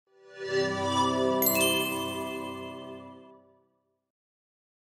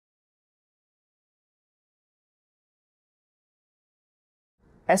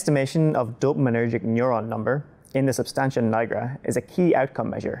Estimation of dopaminergic neuron number in the Substantia Nigra is a key outcome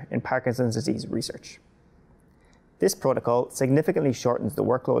measure in Parkinson's disease research. This protocol significantly shortens the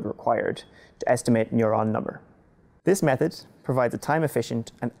workload required to estimate neuron number. This method provides a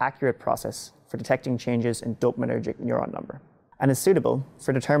time-efficient and accurate process for detecting changes in dopaminergic neuron number and is suitable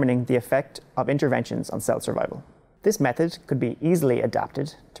for determining the effect of interventions on cell survival. This method could be easily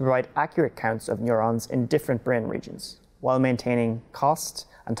adapted to provide accurate counts of neurons in different brain regions while maintaining cost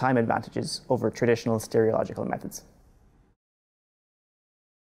and time advantages over traditional stereological methods.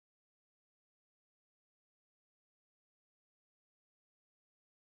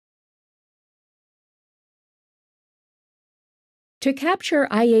 To capture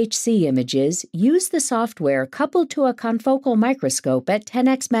IHC images, use the software coupled to a confocal microscope at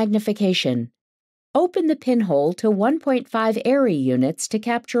 10x magnification. Open the pinhole to 1.5 ARRI units to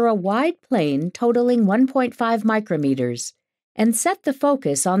capture a wide plane totaling 1.5 micrometers, and set the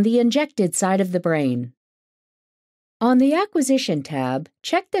focus on the injected side of the brain. On the Acquisition tab,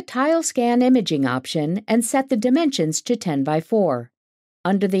 check the Tile Scan Imaging option and set the dimensions to 10 by 4.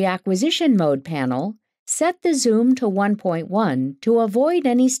 Under the Acquisition Mode panel, set the zoom to 1.1 to avoid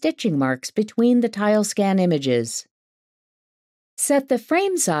any stitching marks between the tile scan images. Set the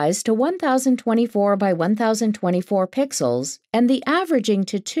frame size to 1024 by 1024 pixels and the averaging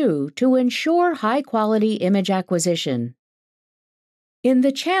to 2 to ensure high-quality image acquisition. In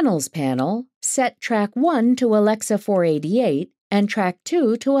the Channels panel, set Track 1 to Alexa 488 and Track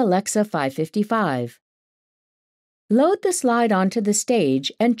 2 to Alexa 555. Load the slide onto the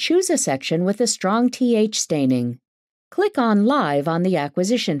stage and choose a section with a strong TH staining. Click on Live on the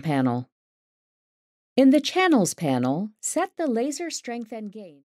Acquisition panel. In the Channels panel, set the laser strength and gain.